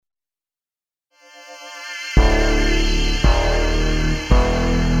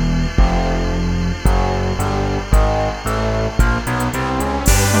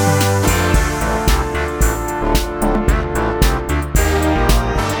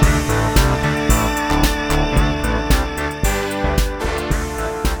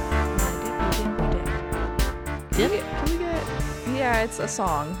It's a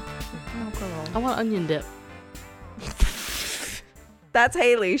song. Oh, girl. I want onion dip. That's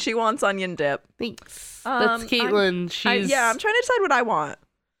Haley. She wants onion dip. Thanks. That's Caitlin. I'm trying to decide what I want.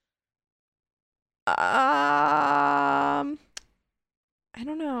 I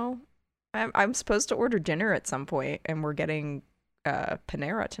don't know. I'm supposed to order dinner at some point, and we're getting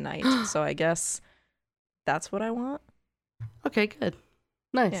Panera tonight. So I guess that's what I want. Okay, good.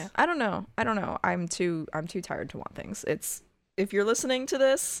 Nice. Yeah. I don't know. I'm too tired to want things. If you're listening to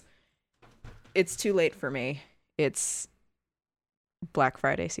this, it's too late for me. It's Black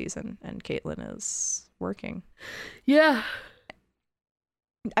Friday season, and Caitlin is working. Yeah.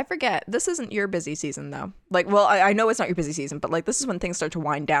 I forget. This isn't your busy season, though. Like, well, I know it's not your busy season, but like this is when things start to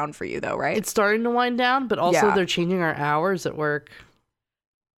wind down for you, though, right? It's starting to wind down, but also they're changing our hours at work.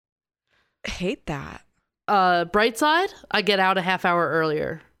 Hate that. Bright side, I get out a half hour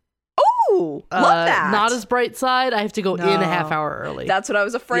earlier. Oh, love that. Not as bright side, I have to go in a half hour early. That's what I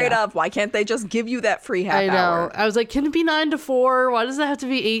was afraid of. Why can't they just give you that free half hour? I know. I was like, can it be 9 to 4? Why does it have to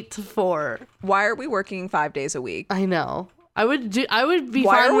be 8 to 4? Why are we working 5 days a week? I know. I would be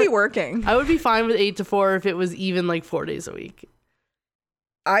Why fine are we working? I would be fine with 8 to 4 if it was even like 4 days a week.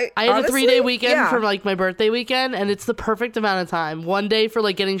 I had honestly, a 3-day weekend for like my birthday weekend, and it's the perfect amount of time. 1 day for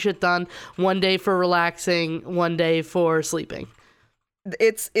like getting shit done, 1 day for relaxing, 1 day for sleeping.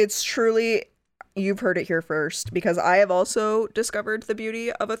 It's truly, you've heard it here first, because I have also discovered the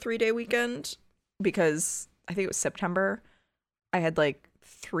beauty of a 3-day weekend, because I think it was September. I had like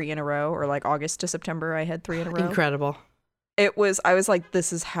 3 in a row, or like August to September, I had 3 in a row. Incredible. I was like,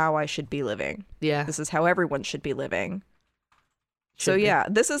 this is how I should be living. Yeah. This is how everyone should be living. Yeah,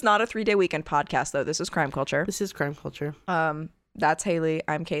 this is not a 3-day weekend podcast, though. This is Crime Culture. This is Crime Culture. That's Haley.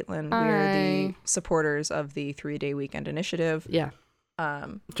 I'm Caitlin. Hi. We're the supporters of the 3-day weekend initiative. Yeah.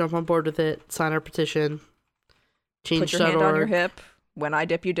 Jump on board with it. Sign our petition. Change.org. Put your hand on your hip. When I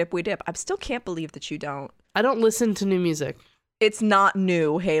dip, you dip, we dip. I still can't believe that you don't. I don't listen to new music. It's not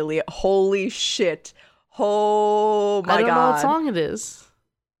new, Haley. Holy shit. Oh my God. I don't know what song it is.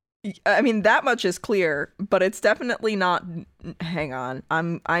 I mean, that much is clear, but it's definitely not. Hang on.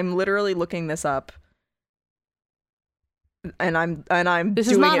 I'm literally looking this up. And I'm this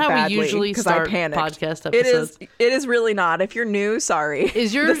doing is not it how badly we usually because I start panicked. podcast episodes. It is really not. If you're new, sorry.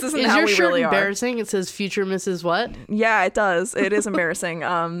 This isn't how your we shirt really embarrassing? It says future Mrs. What? Yeah, it does. It is embarrassing.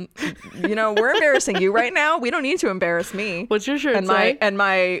 We're embarrassing you right now. We don't need to embarrass me. What's your shirt say? And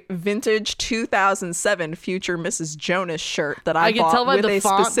my vintage 2007 future Mrs. Jonas shirt that I could bought tell by with the a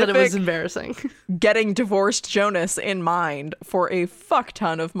font specific that it was embarrassing. getting divorced Jonas in mind for a fuck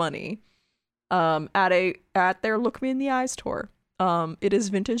ton of money. At their Look Me in the Eyes tour. It is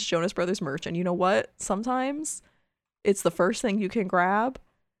vintage Jonas Brothers merch, and you know what? Sometimes it's the first thing you can grab,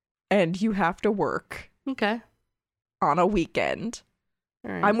 and you have to work. Okay. On a weekend.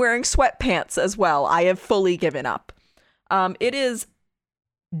 All right. I'm wearing sweatpants as well. I have fully given up. It is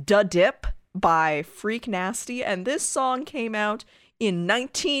Da Dip by Freak Nasty, and this song came out in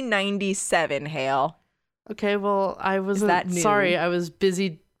 1997, Hale. Okay, well, I wasn't sorry. I was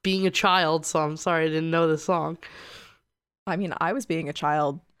busy being a child, so I'm sorry I didn't know the song. I mean, I was being a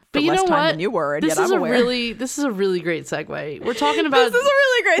child for but you less know time what? than you were, and this yet is I'm aware. This is a really great segue. We're talking about This is a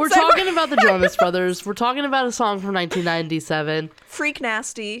really great We're segue. talking about the Jonas Brothers. We're talking about a song from 1997. Freak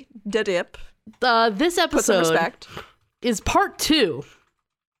Nasty, Da Dip. This Put some episode respect. is part 2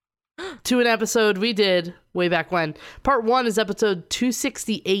 to an episode we did way back when. Part 1 is episode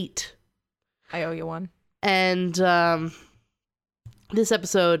 268. I owe you one. And this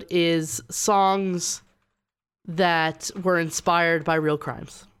episode is songs that were inspired by real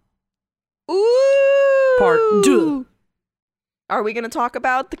crimes. Ooh! Part 2. Are we going to talk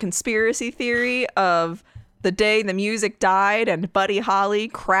about the conspiracy theory of the day the music died and Buddy Holly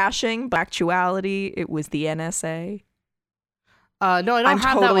crashing? But actuality, it was the NSA. No, I don't I'm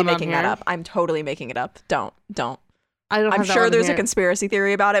have totally that one making on that here. up. I'm totally making it up. Don't. I don't. I'm have that sure one there's here. a conspiracy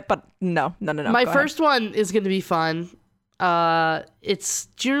theory about it, but no. My first one is going to be fun. Do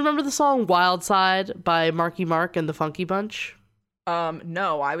you remember the song Wild Side by Marky Mark and the Funky Bunch?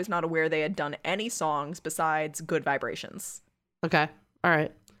 No, I was not aware they had done any songs besides Good Vibrations. Okay. All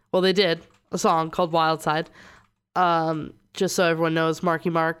right. Well, they did a song called Wild Side. Just so everyone knows,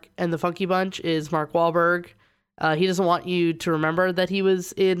 Marky Mark and the Funky Bunch is Mark Wahlberg. He doesn't want you to remember that he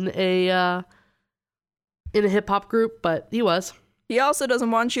was in a hip hop group, but he was. He also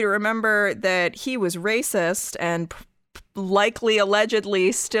doesn't want you to remember that he was racist and likely,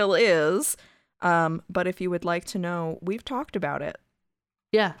 allegedly, still is. But if you would like to know, we've talked about it.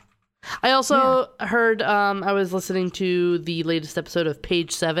 Yeah. I also heard, I was listening to the latest episode of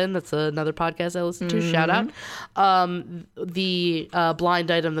Page 7. That's another podcast I listen to. Shout out. The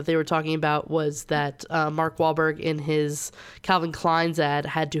blind item that they were talking about was that Mark Wahlberg in his Calvin Klein's ad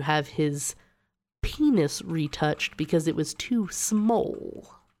had to have his penis retouched because it was too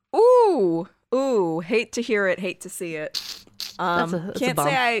small. Ooh, hate to hear it, hate to see it. That's Can't a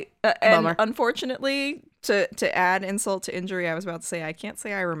say and bummer. Unfortunately, to add insult to injury, I was about to say I can't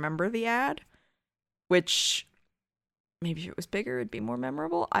say I remember the ad, which maybe if it was bigger, it'd be more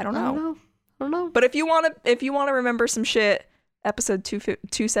memorable. I don't know. But if you want to remember some shit, episode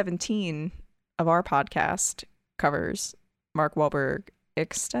 217 of our podcast covers Mark Wahlberg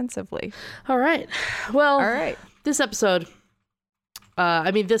extensively. All right. Well, All right. this episode,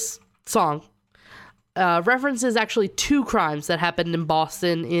 this song references actually 2 crimes that happened in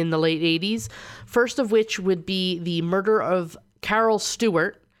Boston in the late 80s. First of which would be the murder of Carol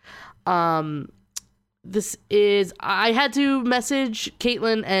Stewart. I had to message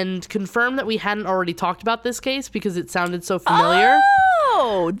Caitlin and confirm that we hadn't already talked about this case because it sounded so familiar.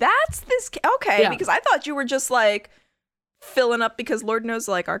 Oh, that's this. Okay, Yeah. because I thought you were just like filling up because Lord knows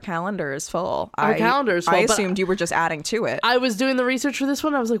like our calendar is full. Our calendar is full, I but assumed you were just adding to it. I was doing the research for this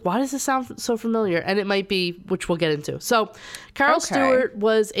one. I was like, why does this sound so familiar? And it might be, which we'll get into. So Carol Stewart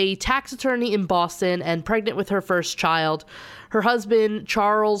was a tax attorney in Boston and pregnant with her first child. Her husband,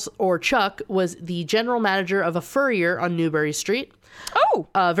 Charles, or Chuck, was the general manager of a furrier on Newbury Street. Oh,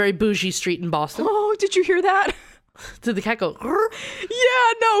 A very bougie street in Boston. oh, did you hear that? Did the cat go, "Grr"?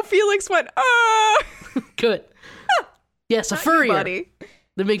 Yeah, no. Felix went. Good. Yes, a furrier. Buddy.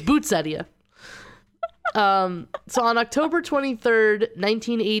 They make boots out of you. So on October 23rd,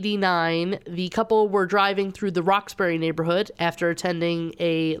 1989, the couple were driving through the Roxbury neighborhood after attending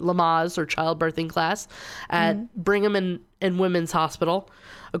a Lamaze or childbirthing class at Brigham and Women's Hospital.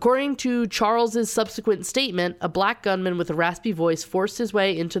 According to Charles's subsequent statement, a black gunman with a raspy voice forced his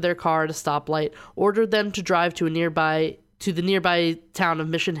way into their car at a stoplight, ordered them to drive to the nearby town of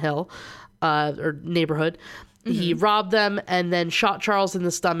Mission Hill, or neighborhood. He robbed them and then shot Charles in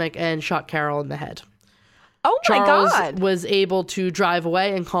the stomach and shot Carol in the head. Oh my Charles God! was able to drive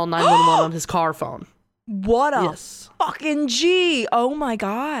away and call 911 on his car phone. What a Yes. fucking G! Oh my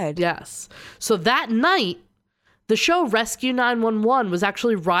God! Yes. So that night, the show Rescue 911 was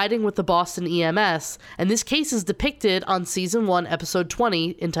actually riding with the Boston EMS, and this case is depicted on Season 1, Episode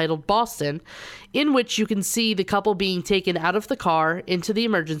 20, entitled Boston, in which you can see the couple being taken out of the car into the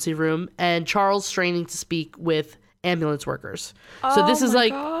emergency room and Charles straining to speak with ambulance workers. So this is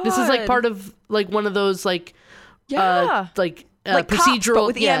like part of like one of those like Like cops, procedural but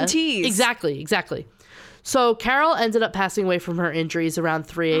with EMTs. Exactly. So Carol ended up passing away from her injuries around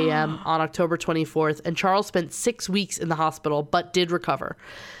 3 a.m. on October 24th, and Charles spent 6 weeks in the hospital, but did recover.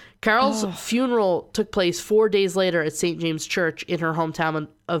 Carol's funeral took place 4 days later at St. James Church in her hometown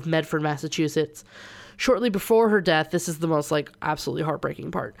of Medford, Massachusetts. Shortly before her death, this is the most like absolutely heartbreaking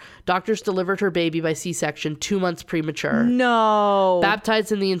part. Doctors delivered her baby by C-section 2 months premature. No.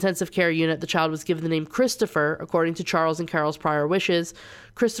 Baptized in the intensive care unit, the child was given the name Christopher, according to Charles and Carol's prior wishes.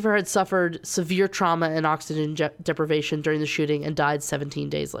 Christopher had suffered severe trauma and oxygen deprivation during the shooting and died 17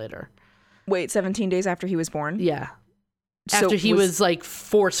 days later. Wait, 17 days after he was born? Yeah. So After he was like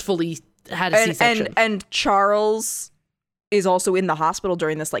forcefully had a C-section. And Charles is also in the hospital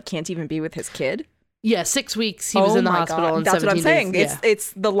during this, like can't even be with his kid? Yeah, 6 weeks he was in the my hospital. God. And That's 17 what I'm saying. days.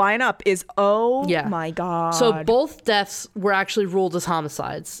 It's the lineup is my God. So both deaths were actually ruled as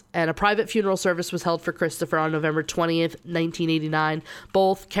homicides, and a private funeral service was held for Christopher on November 20th, 1989.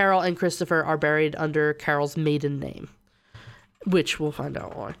 Both Carol and Christopher are buried under Carol's maiden name, which we'll find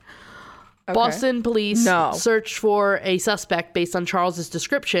out why. Okay. Boston police No. searched for a suspect based on Charles's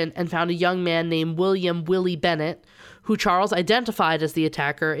description and found a young man named William Willie Bennett, who Charles identified as the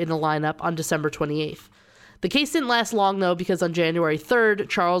attacker in a lineup on December 28th. The case didn't last long, though, because on January 3rd,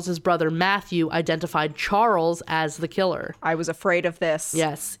 Charles's brother Matthew identified Charles as the killer. I was afraid of this.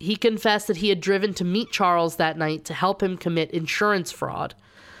 Yes, he confessed that he had driven to meet Charles that night to help him commit insurance fraud.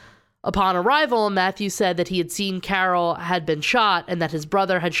 Upon arrival, Matthew said that he had seen Carol had been shot and that his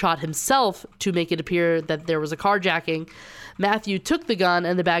brother had shot himself to make it appear that there was a carjacking. Matthew took the gun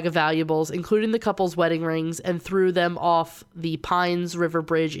and the bag of valuables, including the couple's wedding rings, and threw them off the Pines River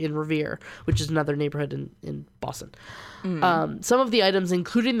Bridge in Revere, which is another neighborhood in Boston. Some of the items,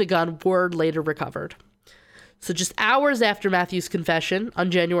 including the gun, were later recovered. So just hours after Matthew's confession,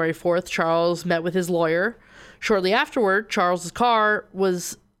 on January 4th, Charles met with his lawyer. Shortly afterward, Charles's car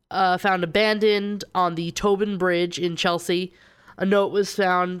was found abandoned on the Tobin Bridge in Chelsea. A note was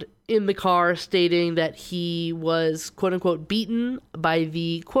found in the car stating that he was, quote unquote, beaten by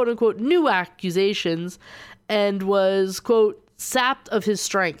the, quote unquote, new accusations and was, quote, sapped of his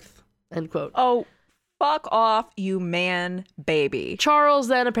strength, end quote. Oh, fuck off, you man baby. Charles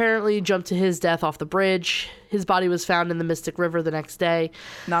then apparently jumped to his death off the bridge. His body was found in the Mystic River the next day.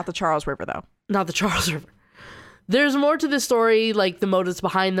 Not the Charles River, though. Not the Charles River. There's more to this story, like the motives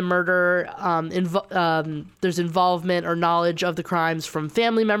behind the murder. There's involvement or knowledge of the crimes from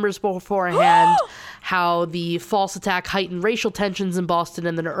family members beforehand. How the false attack heightened racial tensions in Boston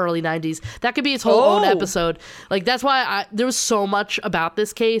in the early 90s. That could be its whole own episode. Like, that's why there was so much about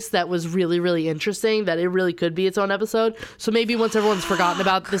this case that was really, really interesting that it really could be its own episode. So maybe once everyone's forgotten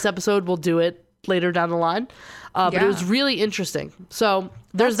about this episode, we'll do it later down the line. But it was really interesting. So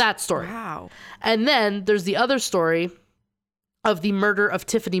there's that story. Wow. And then there's the other story of the murder of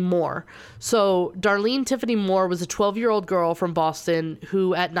Tiffany Moore. So Darlene Tiffany Moore was a 12-year-old girl from Boston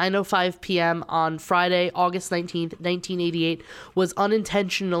who at 9:05 p.m. on Friday, August 19th, 1988, was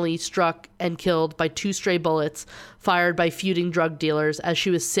unintentionally struck and killed by 2 stray bullets fired by feuding drug dealers as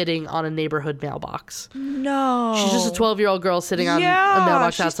she was sitting on a neighborhood mailbox. No. She's just a 12-year-old girl sitting on a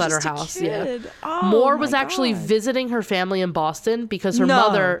mailbox outside her house. Yeah. Oh, Moore was actually visiting her family in Boston because her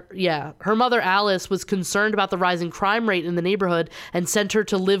mother Alice was concerned about the rising crime rate in the neighborhood and sent her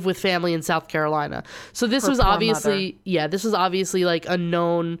to live with family in South Carolina. So this was obviously like a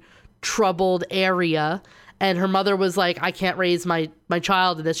known troubled area. And her mother was like, I can't raise my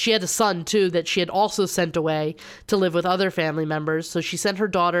child in this. She had a son, too, that she had also sent away to live with other family members. So she sent her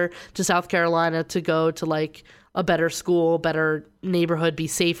daughter to South Carolina to go to, like, a better school, better neighborhood, be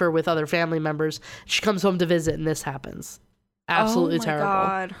safer with other family members. She comes home to visit, and this happens. Absolutely terrible. Oh, my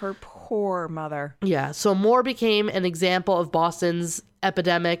God. Her poor mother. Yeah. So Moore became an example of Boston's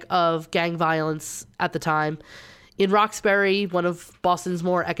epidemic of gang violence at the time. In Roxbury, one of Boston's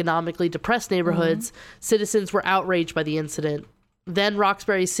more economically depressed neighborhoods, citizens were outraged by the incident. Then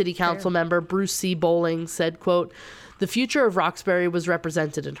Roxbury City Council member Bruce C. Bowling said, quote, "The future of Roxbury was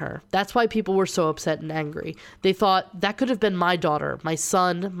represented in her. That's why people were so upset and angry. They thought, that could have been my daughter, my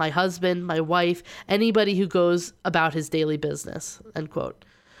son, my husband, my wife, anybody who goes about his daily business," end quote.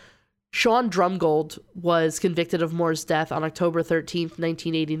 Sean Drumgold was convicted of Moore's death on October 13th,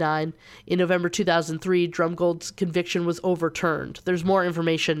 1989. In November 2003, Drumgold's conviction was overturned. There's more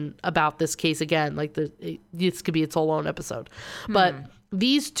information about this case again, like this could be its whole own episode. But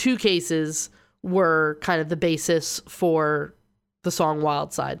these 2 cases were kind of the basis for the song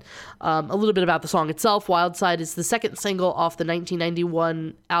Wild Side. A little bit about the song itself. Wild Side is the second single off the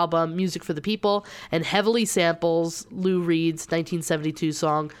 1991 album Music for the People and heavily samples Lou Reed's 1972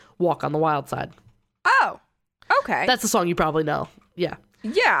 song Walk on the Wild Side. Oh, okay. That's a song you probably know. Yeah.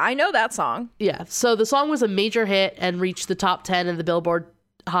 Yeah, I know that song. Yeah. So the song was a major hit and reached the top 10 in the Billboard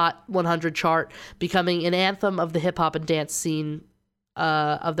Hot 100 chart, becoming an anthem of the hip-hop and dance scene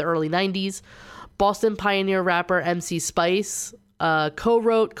of the early 90s. Boston pioneer rapper MC Spice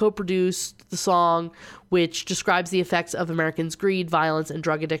co-wrote, co-produced the song, which describes the effects of Americans' greed, violence, and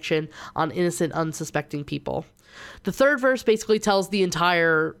drug addiction on innocent, unsuspecting people. The third verse basically tells the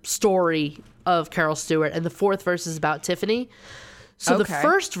entire story of Carol Stewart, and the fourth verse is about Tiffany. So the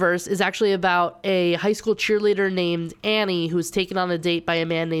first verse is actually about a high school cheerleader named Annie who is taken on a date by a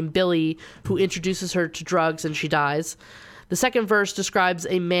man named Billy who introduces her to drugs and she dies. The second verse describes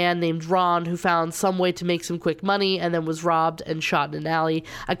a man named Ron who found some way to make some quick money and then was robbed and shot in an alley.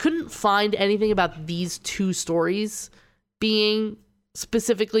 I couldn't find anything about these 2 stories being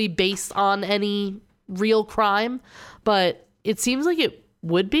specifically based on any real crime, but it seems like it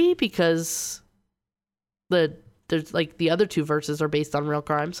would be because there's like the other 2 verses are based on real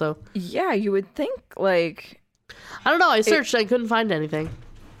crime. So yeah, you would think like I don't know. I searched, I couldn't find anything.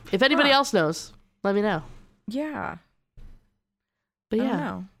 If anybody else knows, let me know. Yeah. But yeah, I don't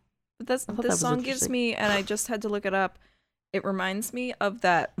know. But this song gives me, and I just had to look it up. It reminds me of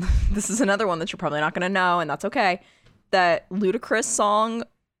that. This is another one that you're probably not going to know, and that's okay. That Ludacris song,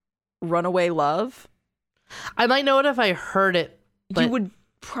 "Runaway Love." I might know it if I heard it. But... You would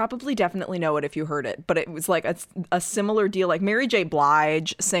probably definitely know it if you heard it, but it was like a similar deal. Like Mary J.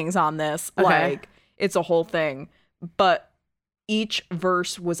 Blige sings on this. Okay. Like it's a whole thing, but each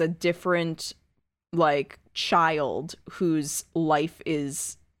verse was a different like child whose life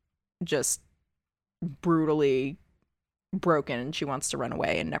is just brutally broken and she wants to run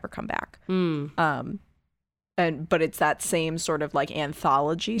away and never come back. But it's that same sort of like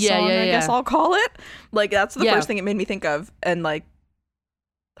anthology song, I guess I'll call it. Like that's the first thing it made me think of. And like,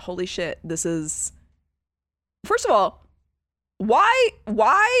 holy shit, this is, first of all, why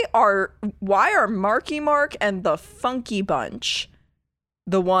are Marky Mark and the Funky Bunch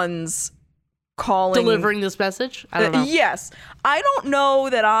the ones calling, delivering this message. I don't know. Yes, I don't know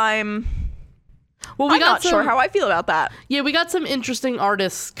that I'm. Well, I'm not sure how I feel about that. Yeah, we got some interesting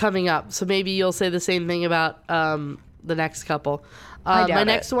artists coming up, so maybe you'll say the same thing about the next couple. My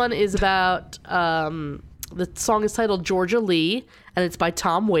next one is about the song is titled Georgia Lee, and it's by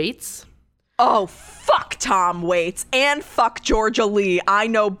Tom Waits. Oh, fuck Tom Waits and fuck Georgia Lee. I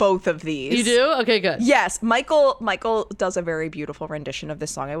know both of these. You do? Okay, good. Yes, Michael does a very beautiful rendition of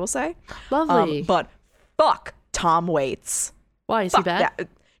this song, I will say. Lovely. But fuck Tom Waits. Why? Is he bad? That.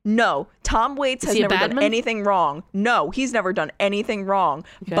 No, Tom Waits has never done man? anything wrong. No, he's never done anything wrong.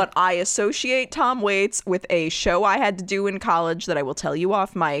 Okay. But I associate Tom Waits with a show I had to do in college that I will tell you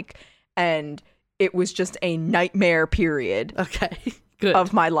off mic, and it was just a nightmare period. Okay. Good.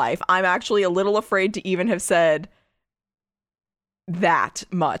 Of my life. I'm actually a little afraid to even have said that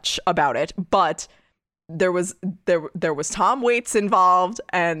much about it, but there was Tom Waits involved,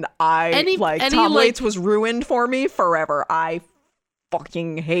 and Tom Waits was ruined for me forever. I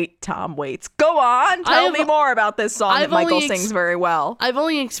fucking hate Tom Waits. Go on, tell me more about this song that Michael sings very well. I've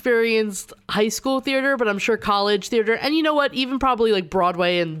only experienced high school theater, but I'm sure college theater, and you know what, even probably like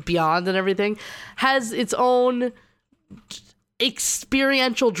Broadway and beyond and everything, has its own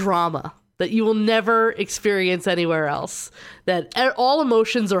experiential drama that you will never experience anywhere else. That all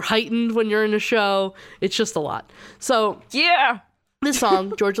emotions are heightened when you're in a show. It's just a lot. So yeah, this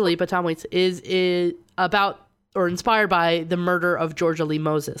song, Georgia Lee by Tom Waits, is about or inspired by the murder of Georgia Lee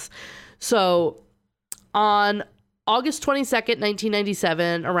Moses. So on August 22nd,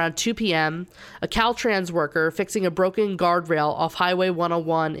 1997, around 2 p.m., a Caltrans worker fixing a broken guardrail off Highway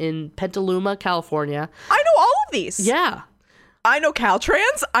 101 in Petaluma, California. I know all of these. Yeah. I know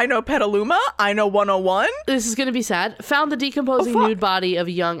Caltrans, I know Petaluma, I know 101. This is going to be sad. Found the decomposing nude body of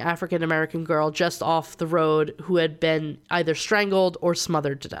a young African-American girl just off the road who had been either strangled or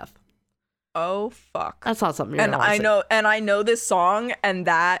smothered to death. Oh, fuck. That's not something you're going to want to sing. And I know this song, and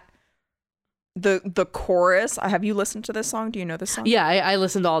that, the chorus, have you listened to this song? Do you know this song? Yeah, I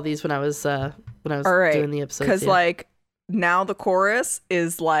listened to all these when I was doing the episodes. Because, like, now the chorus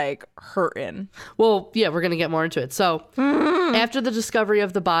is like hurting. Well, yeah, we're going to get more into it. So after the discovery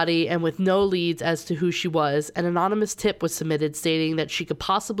of the body and with no leads as to who she was, an anonymous tip was submitted stating that she could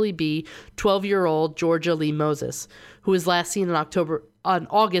possibly be 12-year-old Georgia Lee Moses, who was last seen on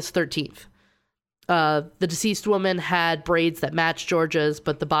August 13th. The deceased woman had braids that matched Georgia's,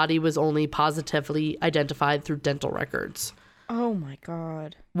 but the body was only positively identified through dental records. Oh my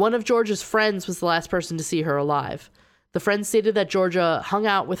God. One of Georgia's friends was the last person to see her alive. The friend stated that Georgia hung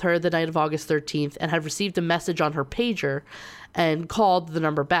out with her the night of August 13th and had received a message on her pager and called the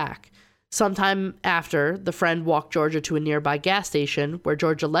number back. Sometime after, the friend walked Georgia to a nearby gas station where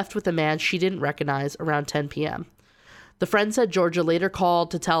Georgia left with a man she didn't recognize around 10 p.m. The friend said Georgia later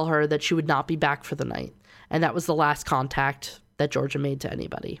called to tell her that she would not be back for the night, and that was the last contact that Georgia made to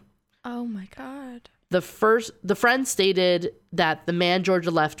anybody. Oh my God. The friend stated that the man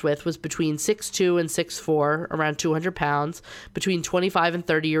Georgia left with was between 6'2" and 6'4", around 200 pounds, between 25 and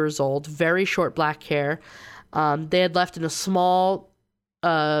 30 years old, very short black hair. They had left in a small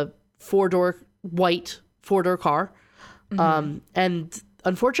white four-door car. Mm-hmm. And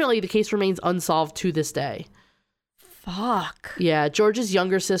unfortunately, the case remains unsolved to this day. Fuck. Yeah, Georgia's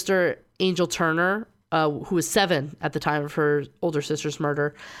younger sister, Angel Turner, who was 7 at the time of her older sister's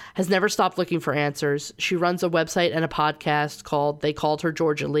murder, has never stopped looking for answers. She runs a website and a podcast called They Called Her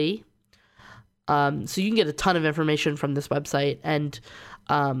Georgia Lee. So you can get a ton of information from this website. And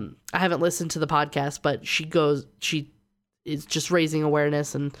I haven't listened to the podcast, but she is just raising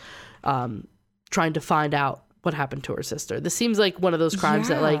awareness and trying to find out what happened to her sister. This seems like one of those crimes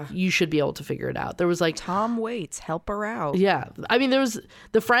that, like, you should be able to figure it out. There was, like... Tom Waits, help her out. Yeah. I mean,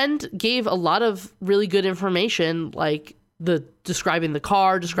 the friend gave a lot of really good information, like describing the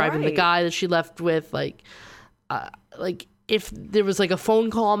car, describing the guy that she left with, like if there was, like, a phone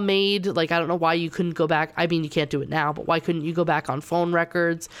call made, like, I don't know why you couldn't go back. I mean, you can't do it now, but why couldn't you go back on phone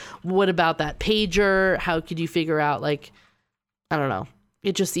records? What about that pager? How could you figure out, like, I don't know.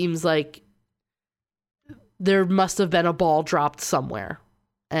 It just seems like there must have been a ball dropped somewhere,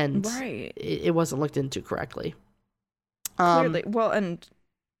 and it wasn't looked into correctly. Clearly. Well, and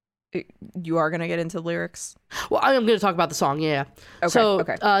you are going to get into lyrics? Well, I'm going to talk about the song, yeah. Okay, so,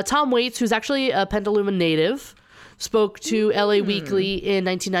 Tom Waits, who's actually a Petaluma native, spoke to LA Weekly in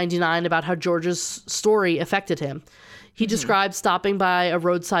 1999 about how Georgia's story affected him. He described stopping by a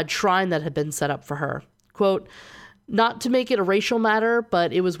roadside shrine that had been set up for her. Quote, Not to make it a racial matter,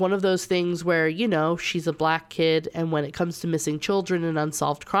 but it was one of those things where, you know, she's a black kid, and when it comes to missing children and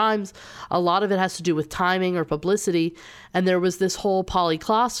unsolved crimes, a lot of it has to do with timing or publicity. And there was this whole Polly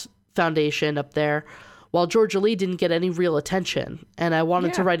Klaas Foundation up there, while Georgia Lee didn't get any real attention. And I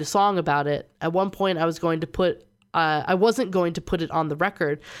wanted to write a song about it. At one point, I wasn't going to put it on the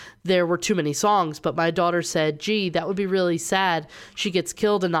record. There were too many songs, but my daughter said, gee, that would be really sad. She gets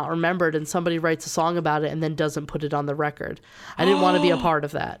killed and not remembered, and somebody writes a song about it and then doesn't put it on the record. I didn't want to be a part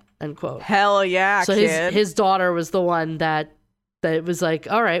of that, end quote. Hell yeah, so kid. his daughter was the one that was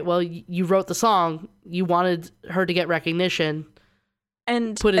like, all right, well, you wrote the song. You wanted her to get recognition.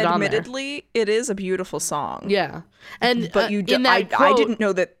 And put it admittedly, on there. It is a beautiful song. Yeah. And but I didn't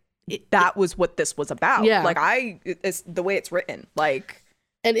know that was what this was about. Yeah. Like it's the way it's written. Like,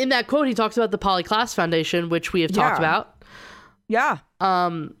 and in that quote, he talks about the Polly Klaas Foundation, which we have talked about. Yeah.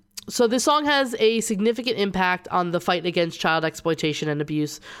 So this song has a significant impact on the fight against child exploitation and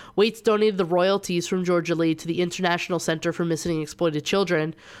abuse. Waits donated the royalties from Georgia Lee to the International Center for Missing and Exploited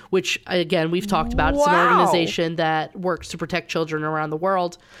Children, which, again, we've talked about. It's an organization that works to protect children around the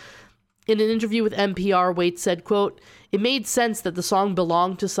world. In an interview with NPR, Waits said, quote, "It made sense that the song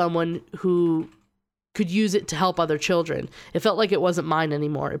belonged to someone who could use it to help other children. It felt like it wasn't mine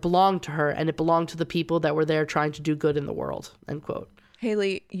anymore. It belonged to her, and it belonged to the people that were there trying to do good in the world," end quote.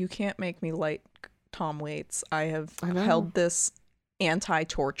 Haley, you can't make me like Tom Waits. I have held this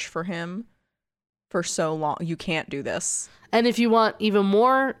anti-torch for him for so long. You can't do this. And if you want even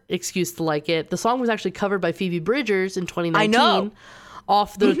more excuse to like it, the song was actually covered by Phoebe Bridgers in 2019. I know.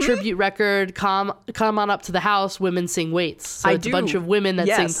 Off the tribute record, Come On Up to the House, Women Sing Waits. So it's a bunch of women that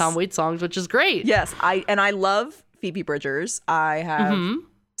sing Tom Waits songs, which is great. Yes, I love Phoebe Bridgers. I have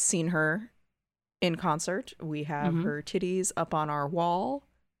seen her in concert. We have her titties up on our wall.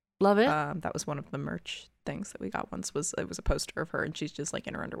 Love it. That was one of the merch things that we got once. It was a poster of her, and she's just like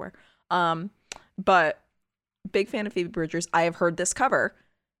in her underwear. But big fan of Phoebe Bridgers. I have heard this cover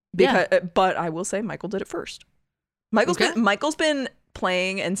because, but I will say Michael did it first. Michael's been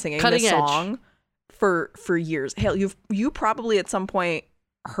playing and singing this song for years. Hell, you probably at some point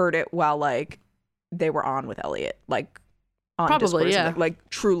heard it while like they were on with Elliot, like on probably, Discord. Like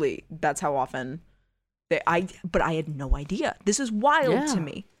truly, that's how often. But I had no idea. This is wild to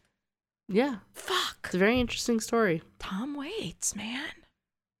me. Yeah. Fuck. It's a very interesting story. Tom Waits, man.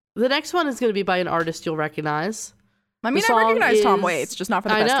 The next one is going to be by an artist you'll recognize. I mean, I recognize Tom Waits, just not for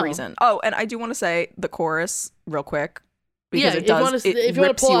the best reason. Oh, and I do want to say the chorus real quick. Because it does. If you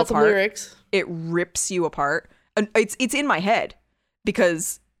want to pull out some lyrics. It rips you apart. And it's in my head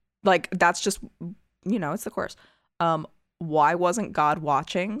because like that's just, it's the chorus. Why wasn't God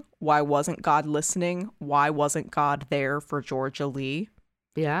watching? Why wasn't God listening? Why wasn't God there for Georgia Lee?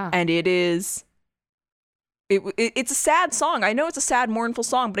 Yeah. And it's a sad song. I know it's a sad, mournful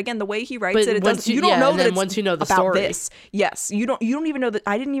song, but again, the way he writes it doesn't. You don't know that it's once you know the about story. This. Yes, you don't even know that.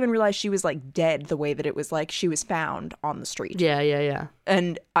 I didn't even realize she was like dead. The way that it was like she was found on the street. Yeah.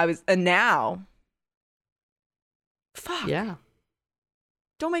 And now. Fuck. Yeah.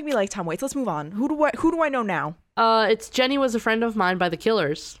 Don't make me like Tom Waits. Let's move on. Who do I know now? It's Jenny Was a Friend of Mine by The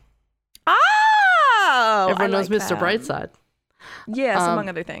Killers. Oh! Everyone knows Mr. Brightside. Yes, among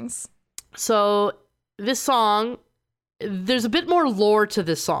other things. So this song, there's a bit more lore to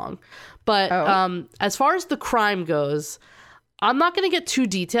this song. But as far as the crime goes, I'm not going to get too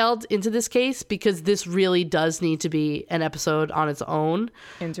detailed into this case because this really does need to be an episode on its own.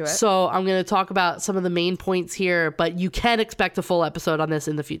 Into it. So I'm going to talk about some of the main points here, but you can expect a full episode on this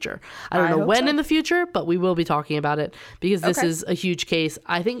in the future. I don't know when in the future, but we will be talking about it because this is a huge case.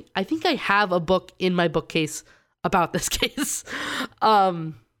 I think I have a book in my bookcase about this case.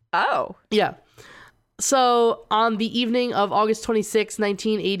 Yeah. So on the evening of August 26,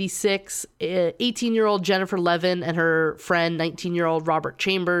 1986, 18-year-old Jennifer Levin and her friend, 19-year-old Robert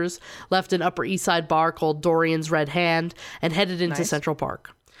Chambers, left an Upper East Side bar called Dorian's Red Hand and headed into Central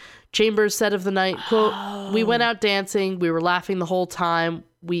Park. Chambers said of the night, quote, "We went out dancing. We were laughing the whole time.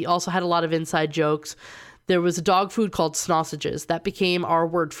 We also had a lot of inside jokes. There was a dog food called Snossages. That became our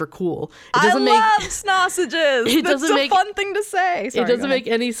word for cool." I love Snossages. That's a fun thing to say. Sorry, it doesn't make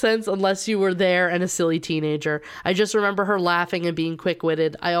any sense unless you were there and a silly teenager. I just remember her laughing and being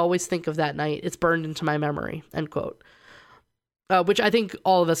quick-witted. I always think of that night. It's burned into my memory, end quote. Which I think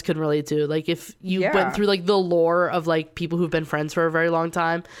all of us can relate to. Like, if you went through, like, the lore of, like, people who've been friends for a very long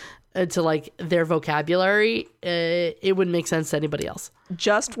time to, like, their vocabulary, it wouldn't make sense to anybody else.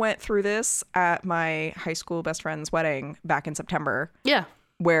 Just went through this at my high school best friend's wedding back in September. Yeah.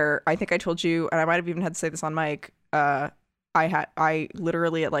 Where I think I told you, and I might have even had to say this on mic, I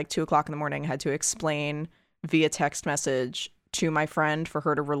literally at like 2:00 in the morning had to explain via text message to my friend for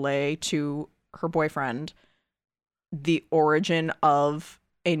her to relay to her boyfriend the origin of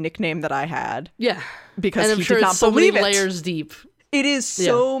a nickname that I had. Yeah. Because and I'm he sure did not it's so believe many it. layers deep. It is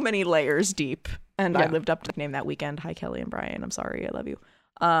so many layers deep. And I Yeah. lived up to the name that weekend. Hi, Kelly and Brian. I'm sorry. I love you.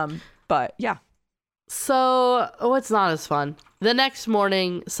 But yeah. So, it's not as fun. The next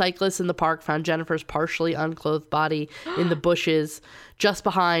morning, cyclists in the park found Jennifer's partially unclothed body in the bushes just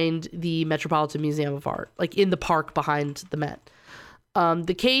behind the Metropolitan Museum of Art, like in the park behind the Met.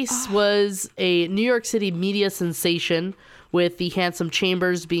 The case was a New York City media sensation, with the handsome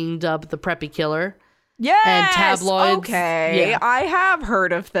Chambers being dubbed the Preppy Killer. Yes. And tabloids. Okay. Yeah. I have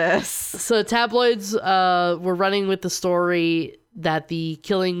heard of this. So tabloids were running with the story that the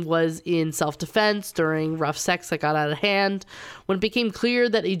killing was in self-defense during rough sex that got out of hand. When it became clear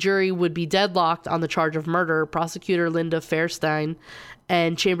that a jury would be deadlocked on the charge of murder, prosecutor Linda Fairstein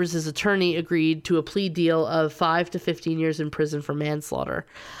and Chambers' attorney agreed to a plea deal of 5 to 15 years in prison for manslaughter.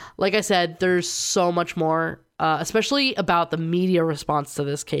 Like I said, there's so much more, especially about the media response to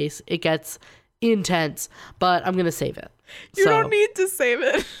this case. It gets intense, but I'm going to save it. You don't need to save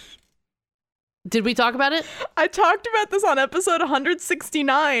it. Did we talk about it? I talked about this on episode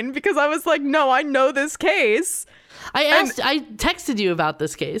 169 because I was like, no, I know this case. I texted you about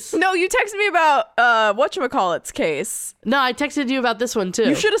this case. No, you texted me about whatchamacallit's case. No, I texted you about this one too.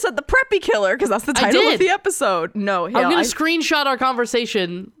 You should have said the Preppy Killer because that's the title of the episode. No, I'm going to screenshot our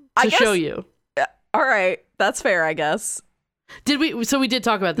conversation to show you. All right, that's fair, I guess. Did we? So we did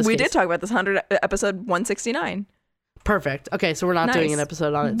talk about this. We did talk about this episode 169. Perfect. Okay, so we're not doing an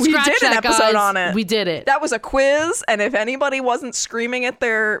episode on it. We did an episode on it. We did it. That was a quiz, and if anybody wasn't screaming at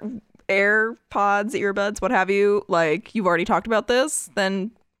their AirPods, earbuds, what have you, like you've already talked about this, then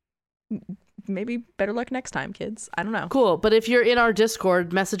maybe better luck next time, kids. I don't know. Cool. But if you're in our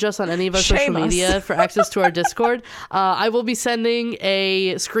Discord, message us on any of our social media for access to our Discord. I will be sending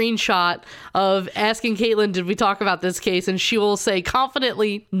a screenshot of asking Caitlin, did we talk about this case? And she will say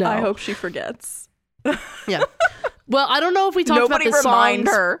confidently, no. I hope she forgets. Yeah. Well, I don't know if we talked about this song. Nobody remind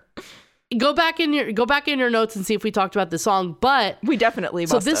her. Go back in your notes and see if we talked about this song, but we definitely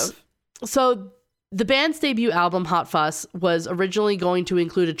must have. So the band's debut album, Hot Fuss, was originally going to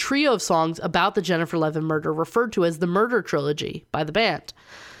include a trio of songs about the Jennifer Levin murder, referred to as the Murder Trilogy by the band.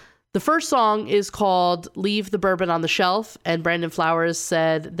 The first song is called Leave the Bourbon on the Shelf, and Brandon Flowers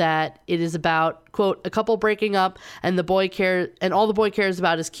said that it is about, quote, a couple breaking up and all the boy cares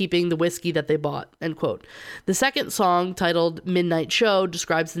about is keeping the whiskey that they bought, end quote. The second song, titled Midnight Show,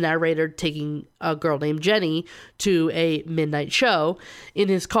 describes the narrator taking a girl named Jenny to a midnight show in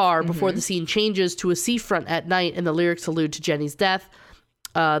his car before the scene changes to a seafront at night, and the lyrics allude to Jenny's death.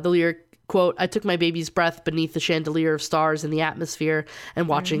 The lyric, quote, I took my baby's breath beneath the chandelier of stars in the atmosphere and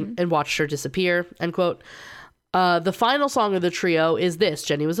watched her disappear, end quote. The final song of the trio is this,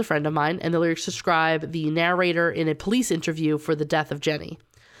 Jenny Was a Friend of Mine, and the lyrics describe the narrator in a police interview for the death of Jenny.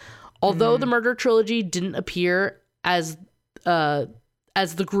 Although the Murder Trilogy didn't appear as the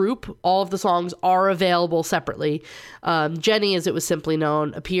group, all of the songs are available separately. Jenny, as it was simply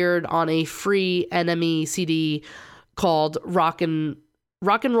known, appeared on a free NME CD called Rock and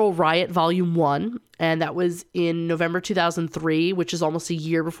Roll Riot Volume 1, and that was in November 2003, which is almost a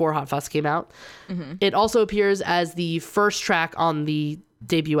year before Hot Fuss came out. It also appears as the first track on the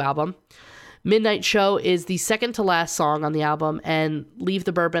debut album. Midnight Show is the second to last song on the album, and Leave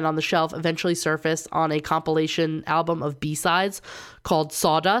the Bourbon on the Shelf eventually surfaced on a compilation album of B-sides called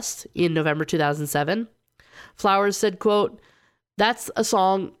Sawdust in November 2007. Flowers said, quote, that's a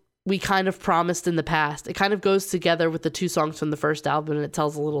song we kind of promised in the past. It kind of goes together with the two songs from the first album, and it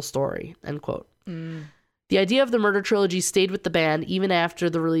tells a little story, end quote. The idea of the Murder Trilogy stayed with the band even after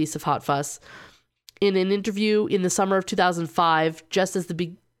the release of Hot Fuss. In an interview in the summer of 2005, just as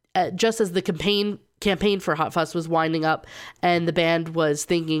the campaign for Hot Fuss was winding up and the band was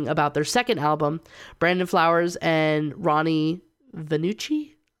thinking about their second album, Brandon Flowers and Ronnie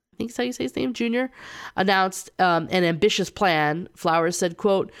Vannucci, I think is how you say his name, Jr., announced an ambitious plan. Flowers said,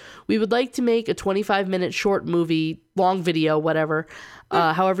 quote, we would like to make a 25-minute short movie, long video, whatever,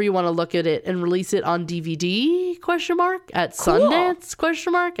 however you want to look at it, and release it on DVD, at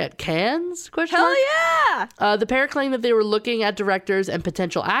Sundance, at Cannes, Hell yeah! The pair claimed that they were looking at directors and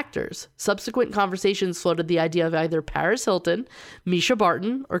potential actors. Subsequent conversations floated the idea of either Paris Hilton, Misha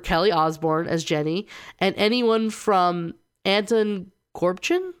Barton, or Kelly Osbourne as Jenny, and anyone from Anton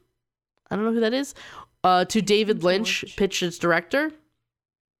Corbijn, I don't know who that is, to David Lynch, pitched its director.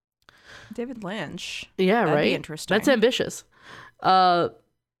 David Lynch. Yeah, That'd right? be interesting. That's ambitious.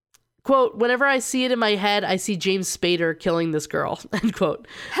 Quote, whenever I see it in my head, I see James Spader killing this girl, end quote.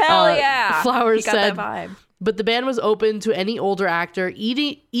 Hell yeah. Flowers he got said, that vibe. but the band was open to any older actor,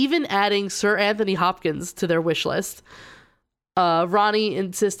 even adding Sir Anthony Hopkins to their wish list. Ronnie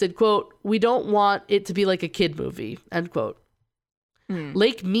insisted, quote, "We don't want it to be like a kid movie," end quote.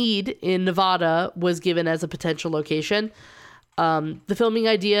 Lake Mead in Nevada was given as a potential location. The filming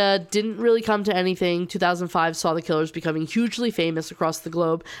idea didn't really come to anything. 2005 saw the Killers becoming hugely famous across the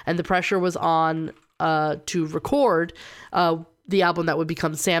globe, and the pressure was on to record the album that would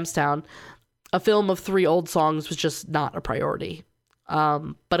become Sam's Town. A film of 3 old songs was just not a priority.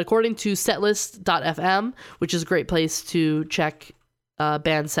 But according to setlist.fm, which is a great place to check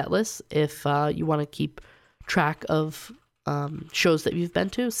band setlists if you want to keep track of shows that you've been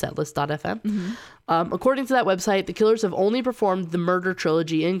to, setlist.fm. According to that website, the Killers have only performed the Murder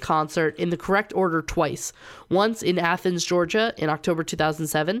Trilogy in concert in the correct order twice. Once in Athens, Georgia in October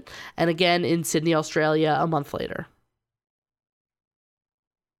 2007, and again in Sydney, Australia a month later.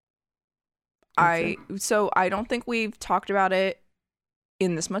 I don't think we've talked about it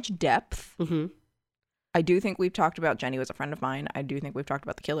in this much depth. I do think we've talked about Jenny Was a Friend of Mine. I do think we've talked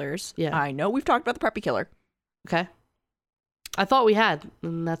about the Killers. Yeah. I know we've talked about the Preppy Killer. Okay. I thought we had,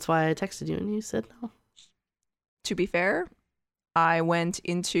 and that's why I texted you, and you said no. To be fair, I went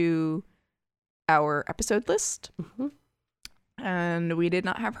into our episode list, and we did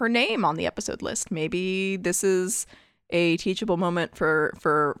not have her name on the episode list. Maybe this is a teachable moment for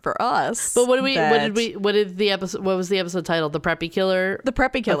us. But what was the episode title? The Preppy Killer? The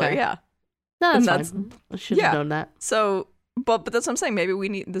Preppy Killer, Okay. yeah. No, that's fine. I should have known that. So, but that's what I'm saying.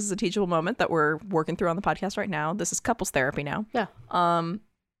 Maybe this is a teachable moment that we're working through on the podcast right now. This is couples therapy now. Yeah.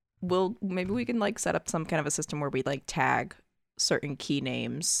 Maybe we can like set up some kind of a system where we like tag certain key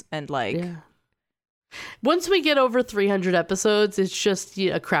names and like. Yeah. Once we get over 300 episodes, it's just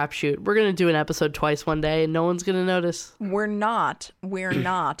a crapshoot. We're going to do an episode twice one day and no one's going to notice. We're not.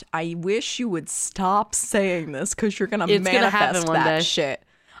 I wish you would stop saying this because you're going to manifest that shit.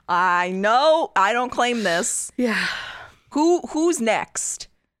 I know. I don't claim this. Yeah. Who's next?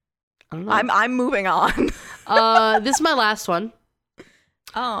 I don't know. I'm moving on. This is my last one.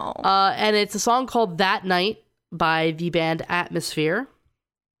 Oh. And it's a song called That Night by the band Atmosphere.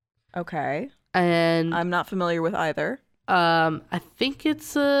 Okay. And I'm not familiar with either. I think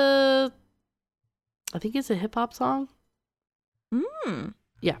it's a hip hop song.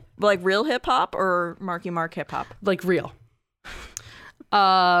 Yeah. Like real hip hop or Marky Mark hip hop? Like real.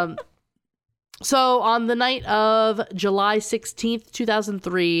 So on the night of July 16th,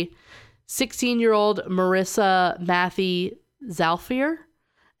 2003, 16-year-old Marissa Mathy Zalfier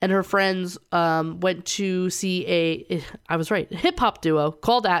and her friends went to see a hip hop duo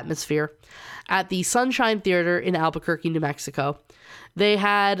called Atmosphere at the Sunshine Theater in Albuquerque, New Mexico. They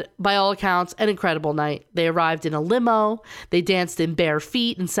had, by all accounts, an incredible night. They arrived in a limo, they danced in bare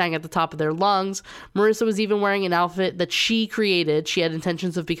feet and sang at the top of their lungs. Marissa was even wearing an outfit that she created. She had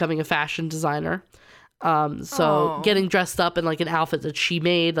intentions of becoming a fashion designer. Getting dressed up in like an outfit that she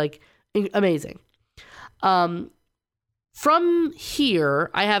made, like amazing. From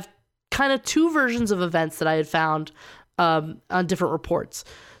here, I have kind of 2 versions of events that I had found on different reports.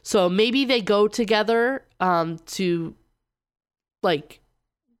 So maybe they go together to like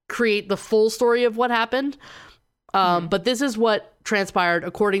create the full story of what happened. But this is what transpired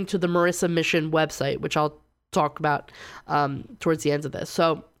according to the Marissa Mission website, which I'll talk about towards the end of this.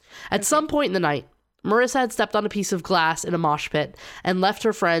 So at some point in the night, Marissa had stepped on a piece of glass in a mosh pit and left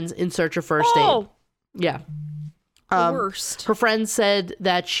her friends in search of first aid. Yeah. The worst. Her friends said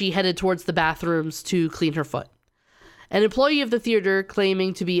that she headed towards the bathrooms to clean her foot. An employee of the theater,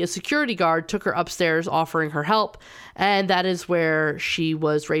 claiming to be a security guard, took her upstairs, offering her help, and that is where she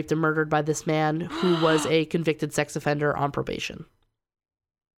was raped and murdered by this man who was a convicted sex offender on probation.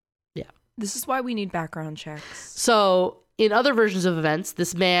 Yeah. This is why we need background checks. So, in other versions of events,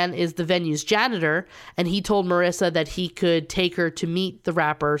 this man is the venue's janitor, and he told Marissa that he could take her to meet the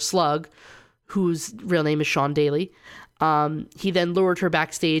rapper Slug, whose real name is Sean Daly. He then lured her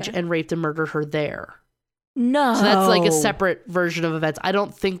backstage and raped and murdered her there. No. So that's like a separate version of events. I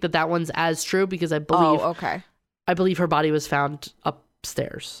don't think that one's as true because I believe her body was found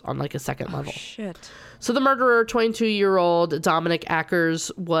upstairs on like a second level. Shit. So the murderer, 22-year-old Dominic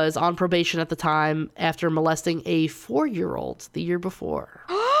Ackers, was on probation at the time after molesting a 4-year-old the year before.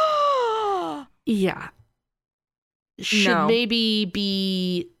 Yeah. Should maybe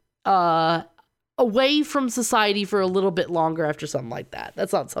be away from society for a little bit longer after something like that.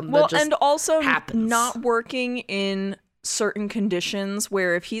 That's not something that just and also happens. Not working in certain conditions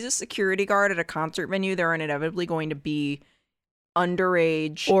where if he's a security guard at a concert venue, there are inevitably going to be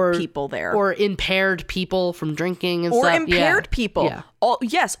underage people there. Or impaired people from drinking and stuff. Or impaired people. Yeah.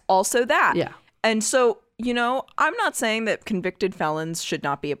 Yes, also that. Yeah. And so you know, I'm not saying that convicted felons should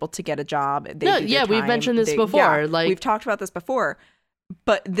not be able to get a job. They No, do yeah, their we've time. mentioned this before. Yeah, Like, we've talked about this before.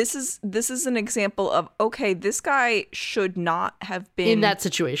 But this is an example of, okay, this guy should not have been in that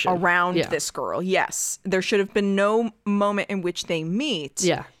situation around Yeah. this girl. Yes. There should have been no moment in which they meet.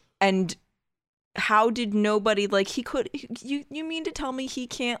 Yeah. And how did nobody, like, he could, you mean to tell me he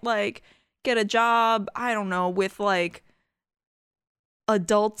can't, like, get a job, I don't know, with, like,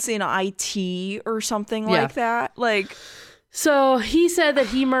 adults in IT or something like that? Like, so he said that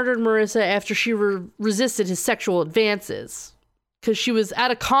he murdered Marissa after she resisted his sexual advances because she was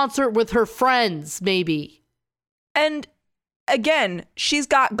at a concert with her friends, maybe. and again, she's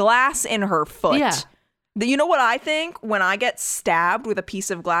got glass in her foot. Yeah. You know what I think when I get stabbed with a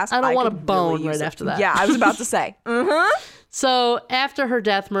piece of glass? I don't want a could bone really right use it. after that. Yeah, I was about to say. So after her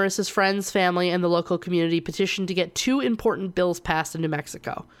death, Marissa's friends, family, and the local community petitioned to get 2 important bills passed in New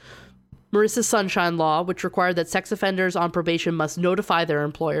Mexico. Marissa's Sunshine Law, which required that sex offenders on probation must notify their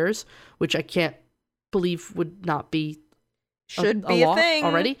employers, which I can't believe would not be Should be a law thing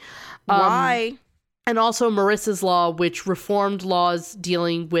already. Why? And also Marissa's Law, which reformed laws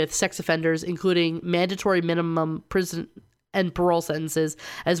dealing with sex offenders, including mandatory minimum prison and parole sentences,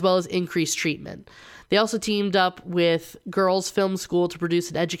 as well as increased treatment. They also teamed up with Girls Film School to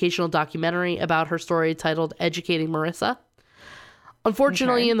produce an educational documentary about her story titled Educating Marissa.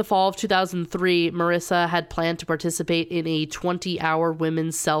 Unfortunately, in the fall of 2003, Marissa had planned to participate in a 20-hour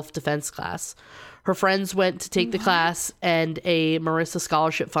women's self-defense class. Her friends went to take the class, and a Marissa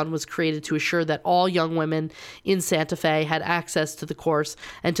Scholarship Fund was created to assure that all young women in Santa Fe had access to the course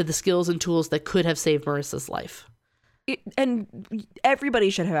and to the skills and tools that could have saved Marissa's life. And everybody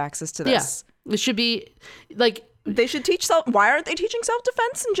should have access to this. Yeah. It should be, like... They should teach why aren't they teaching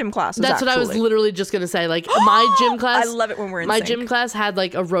self-defense in gym classes? That's what I was literally just going to say. Like, my gym class... I love it when we're in My sync. gym class had,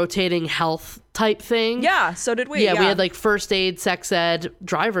 like, a rotating health type thing. Yeah, so did we. Yeah, we had, like, first aid, sex ed,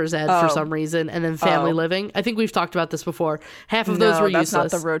 driver's ed for some reason, and then family living. I think we've talked about this before. Half of those were that's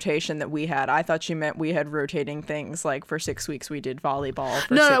useless. not the rotation that we had. I thought she meant we had rotating things. Like, for 6 weeks, we did volleyball.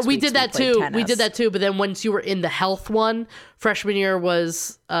 For No, 6 we weeks, did that played too. tennis. We did that too. But then once you were in the health one, freshman year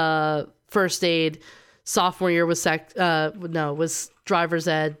was first aid. Sophomore year was was driver's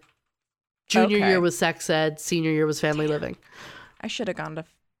ed. Junior Okay. year was sex ed. Senior year was family living. I should have gone to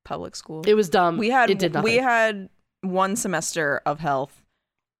public school. It was dumb. It did nothing. We had 1 semester of health,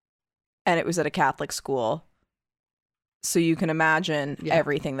 and it was at a Catholic school. So you can imagine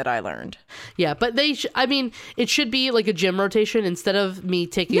everything that I learned. Yeah, but it should be like a gym rotation instead of me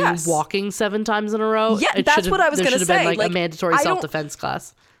taking walking 7 times in a row. Yeah, that's what I was going to say. Been like a mandatory self-defense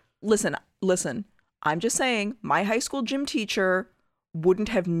class. Listen. I'm just saying, my high school gym teacher wouldn't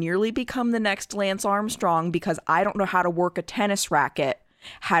have nearly become the next Lance Armstrong because I don't know how to work a tennis racket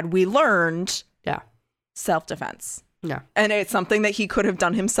had we learned self-defense. Yeah. And it's something that he could have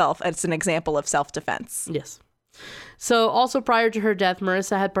done himself. It's an example of self-defense. Yes. So also prior to her death,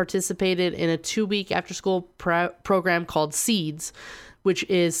 Marissa had participated in a 2-week after-school program called SEEDS, which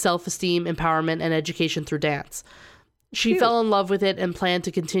is self-esteem, empowerment, and education through dance. She fell in love with it and planned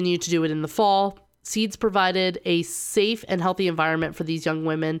to continue to do it in the fall. SEEDS provided a safe and healthy environment for these young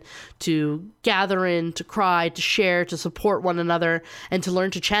women to gather in, to cry, to share, to support one another, and to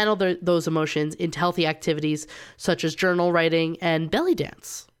learn to channel those emotions into healthy activities such as journal writing and belly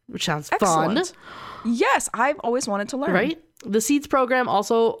dance, which sounds fun. Yes, I've always wanted to learn. Right? The SEEDS program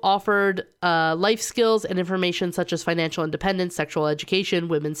also offered life skills and information such as financial independence, sexual education,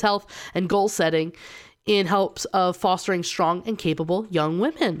 women's health, and goal setting in hopes of fostering strong and capable young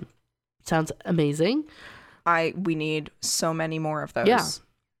women. Sounds amazing. We need so many more of those. Yeah.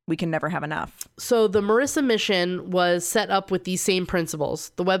 We can never have enough. So the Marissa Mission was set up with these same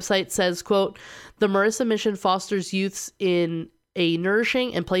principles. The website says, quote, "The Marissa Mission fosters youths in a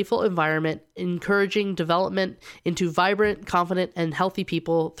nourishing and playful environment, encouraging development into vibrant, confident, and healthy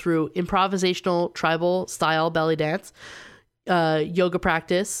people through improvisational tribal style belly dance, yoga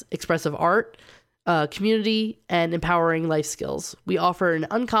practice, expressive art, community, and empowering life skills. We offer an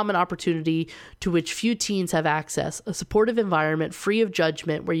uncommon opportunity to which few teens have access, a supportive environment free of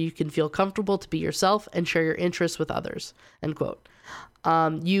judgment where you can feel comfortable to be yourself and share your interests with others," end quote.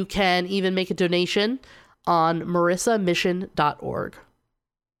 You can even make a donation on marissamission.org.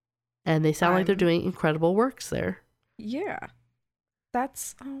 And they sound like they're doing incredible works there. Yeah. I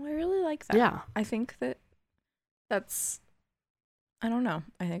really like that. Yeah. I think that's, I don't know.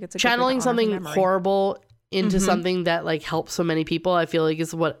 I think it's a channeling good thing to honor something memory. horrible into something that like helps so many people. I feel like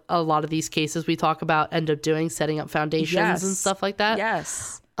is what a lot of these cases we talk about end up doing, setting up foundations and stuff like that.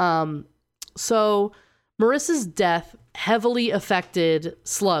 Yes. So Marissa's death heavily affected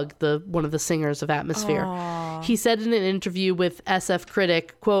Slug, one of the singers of Atmosphere. Aww. He said in an interview with SF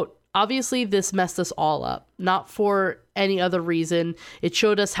Critic, quote, "Obviously, this messed us all up. Not for any other reason. It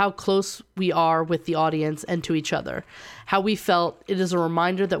showed us how close we are with the audience and to each other. How we felt. It is a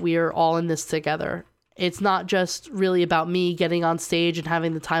reminder that we are all in this together. It's not just really about me getting on stage and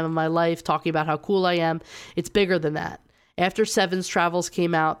having the time of my life, talking about how cool I am. It's bigger than that. After Seven's Travels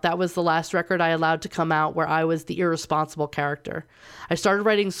came out, that was the last record I allowed to come out where I was the irresponsible character. I started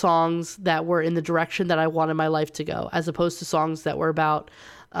writing songs that were in the direction that I wanted my life to go, as opposed to songs that were about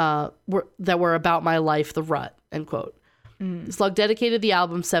my life, the rut," end quote. Slug dedicated the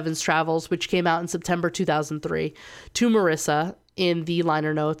album Seven's Travels, which came out in September 2003, to Marissa in the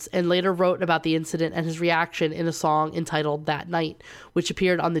liner notes, and later wrote about the incident and his reaction in a song entitled That Night, which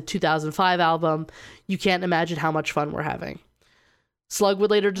appeared on the 2005 album You Can't Imagine How Much Fun We're Having. Slug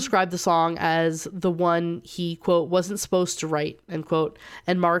would later describe the song as the one he, quote, "wasn't supposed to write," end quote,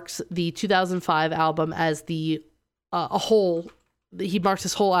 and marks the 2005 album as he marks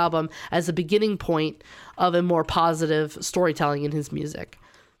his whole album as a beginning point of a more positive storytelling in his music.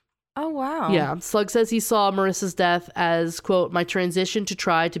 Oh, wow. Yeah. Slug says he saw Marissa's death as, quote, "my transition to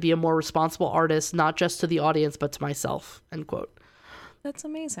try to be a more responsible artist, not just to the audience, but to myself," end quote. That's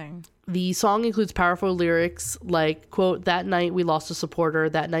amazing. The song includes powerful lyrics like, quote, "That night we lost a supporter.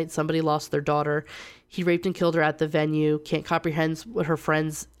 That night somebody lost their daughter. He raped and killed her at the venue. Can't comprehend what her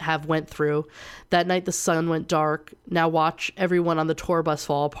friends have went through. That night the sun went dark. Now watch everyone on the tour bus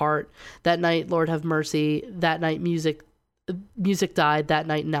fall apart. That night, Lord have mercy. That night music died. That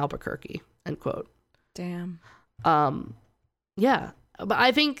night in Albuquerque," end quote. Damn. Yeah. But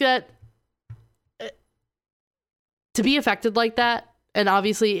I think that to be affected like that, and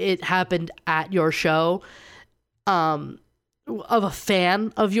obviously it happened at your show, of a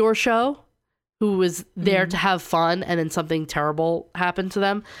fan of your show who was there to have fun, and then something terrible happened to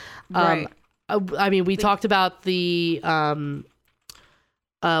them. Right. I mean, we talked about the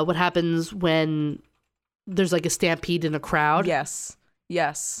what happens when there's like a stampede in a crowd. Yes.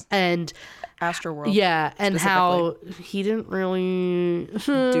 And Astroworld. yeah, and how he didn't really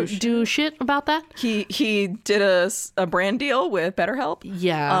do shit about that. He did a brand deal with BetterHelp.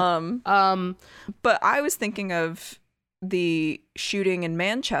 Yeah. But I was thinking of the shooting in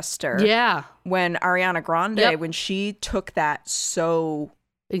Manchester. Yeah. When Ariana Grande, when she took that so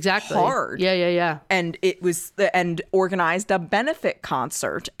exactly hard. Yeah. And and organized a benefit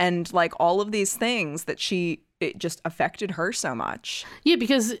concert and like all of these things that it just affected her so much. Yeah,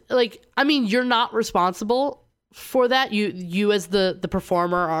 because like, I mean, you're not responsible for that. You as the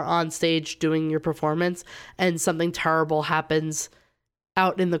performer are on stage doing your performance, and something terrible happens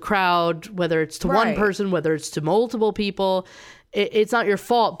out in the crowd, whether it's to one person, whether it's to multiple people. It's not your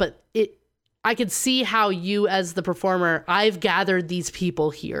fault, but I could see how you as the performer, I've gathered these people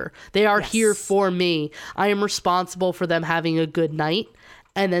here. They are here for me. I am responsible for them having a good night.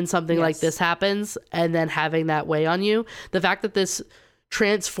 And then something like this happens, and then having that weigh on you. The fact that this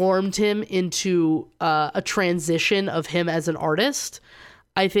transformed him into a transition of him as an artist,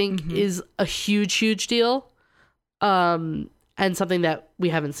 I think is a huge, huge deal. And something that we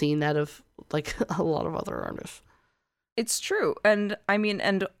haven't seen out of like a lot of other artists. It's true. And I mean,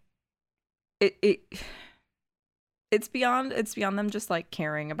 and it's beyond them just like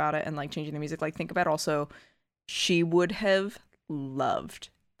caring about it and like changing the music. Like, think about also, she would have loved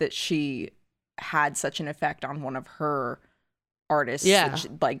that she had such an effect on one of her artists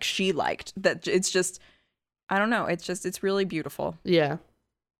that she liked. That it's just, I don't know, it's really beautiful. Yeah.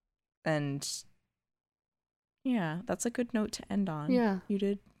 And yeah, that's a good note to end on. Yeah. You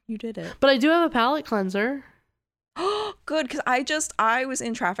did it. But I do have a palette cleanser. Good, because I was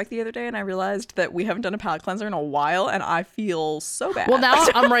in traffic the other day and I realized that we haven't done a palette cleanser in a while, and I feel so bad. Well, now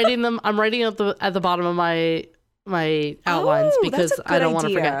I'm writing them. I'm writing at the bottom of my outlines because I don't want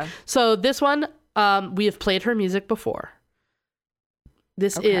to forget. So this one, we have played her music before.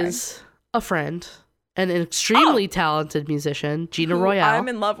 This is a friend and an extremely talented musician, Gina Royale. I'm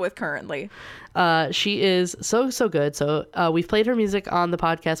in love with currently. She is so good. So we've played her music on the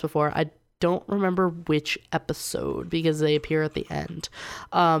podcast before. I don't remember which episode because they appear at the end.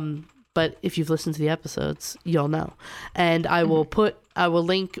 But if you've listened to the episodes, you'll know. And I will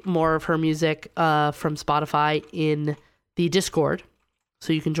link more of her music from Spotify in the Discord.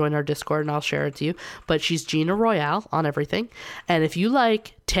 So you can join our Discord and I'll share it to you. But she's Gina Royale on everything. And if you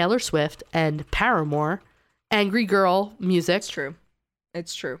like Taylor Swift and Paramore, Angry Girl music.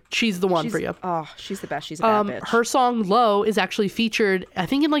 It's true. She's the one for you. Oh, she's the best. She's a bad bitch. Her song Low is actually featured, I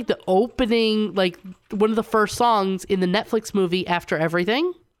think, in like the opening, like one of the first songs in the Netflix movie After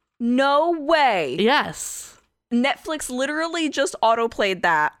Everything. No way. Yes. Netflix literally just autoplayed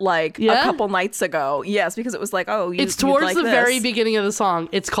that like a couple nights ago. Yes, because it was like, oh, it's towards like the this. very beginning of the song.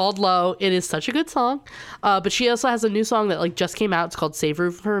 It's called Low. It is such a good song. But she also has a new song that like just came out. It's called Save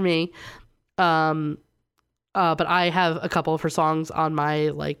Room for Me. But I have a couple of her songs on my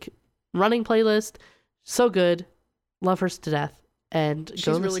like running playlist. So good. Love her to death. And She's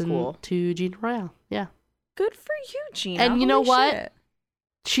go really listen cool. to Gina Royale. Yeah. Good for you, Gina. And you know Holy what? shit.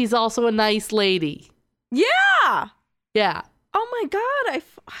 She's also a nice lady. Yeah. Yeah. Oh my god,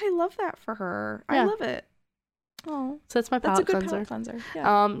 I love that for her. Yeah. I love it. Oh, So that's my that's a palate good cleanser. palate cleanser.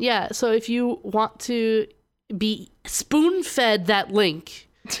 Yeah. Yeah, so if you want to be spoon-fed that link,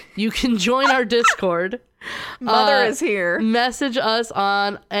 you can join our Discord. Mother is here. Message us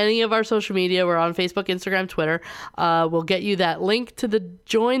on any of our social media. We're on Facebook, Instagram, Twitter. We'll get you that link to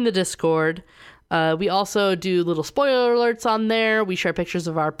join the Discord. We also do little spoiler alerts on there. We share pictures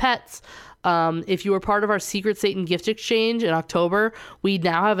of our pets. If you were part of our Secret Satan gift exchange in October, we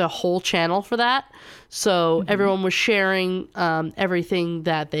now have a whole channel for that. So everyone was sharing everything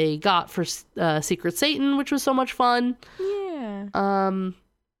that they got for Secret Satan, which was so much fun. Yeah.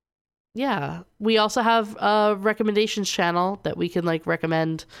 Yeah. We also have a recommendations channel that we can like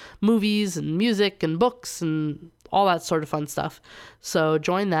recommend movies and music and books and all that sort of fun stuff. So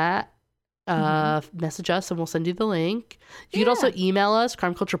join that. Message us and we'll send you the link. You can also email us,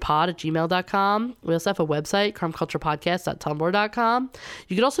 crimeculturepod@gmail.com. We also have a website, crimeculturepodcast.tumblr.com.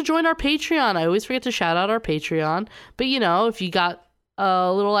 You can also join our Patreon. I always forget to shout out our Patreon, but you know, if you got a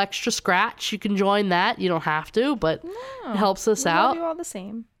little extra scratch, you can join that. You don't have to, but it helps us out. Love you all the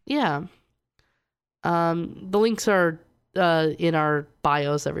same. Yeah. The links are in our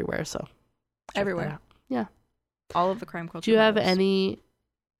bios everywhere, so check Everywhere. that out. Yeah. All of the crime culture. Do you have bios. any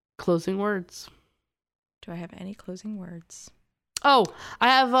closing words? Do I have any closing words? Oh, I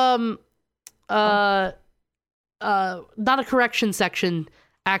have not a correction section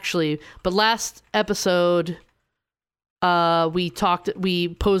actually, but last episode we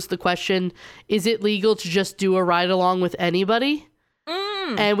posed the question, is it legal to just do a ride along with anybody?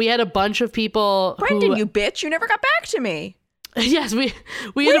 And we had a bunch of people Brendan, you bitch, you never got back to me. Yes, we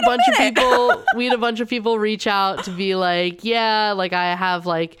had a bunch of people we had a bunch of people reach out to be like, yeah, like I have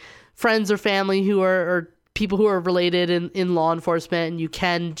like friends or family who are or people who are related in law enforcement, and you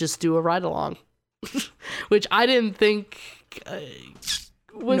can just do a ride along. Which I didn't think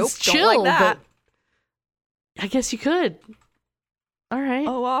was chill, don't like that. but I guess you could. All right.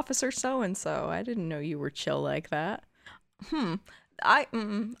 Oh, Officer so and so. I didn't know you were chill like that. I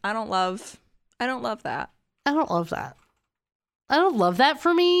don't love that. I don't love that. I don't love that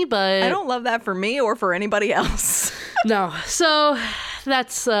for me, but I don't love that for me or for anybody else. No. So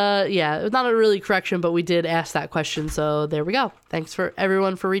that's not a really correction, but we did ask that question, so there we go. Thanks for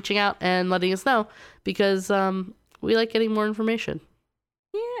everyone for reaching out and letting us know, because we like getting more information.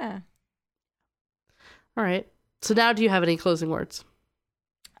 Yeah. All right. So now, do you have any closing words?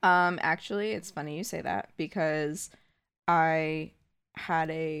 Actually, it's funny you say that, because I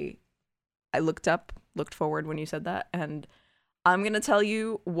looked forward when you said that, and I'm going to tell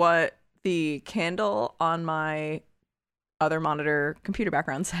you what the candle on my other monitor computer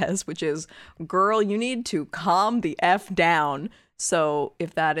background says, which is, girl, you need to calm the F down. So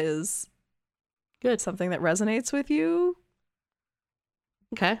if that is good, something that resonates with you,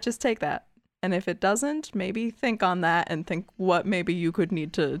 okay, just take that. And if it doesn't, maybe think on that and think what maybe you could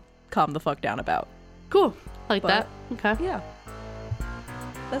need to calm the fuck down about. Cool. Like that. Okay. Yeah.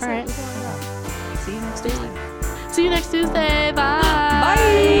 That's all it. right. That's all I got. See you next Tuesday. See you next Tuesday. Bye.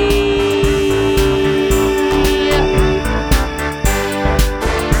 Bye.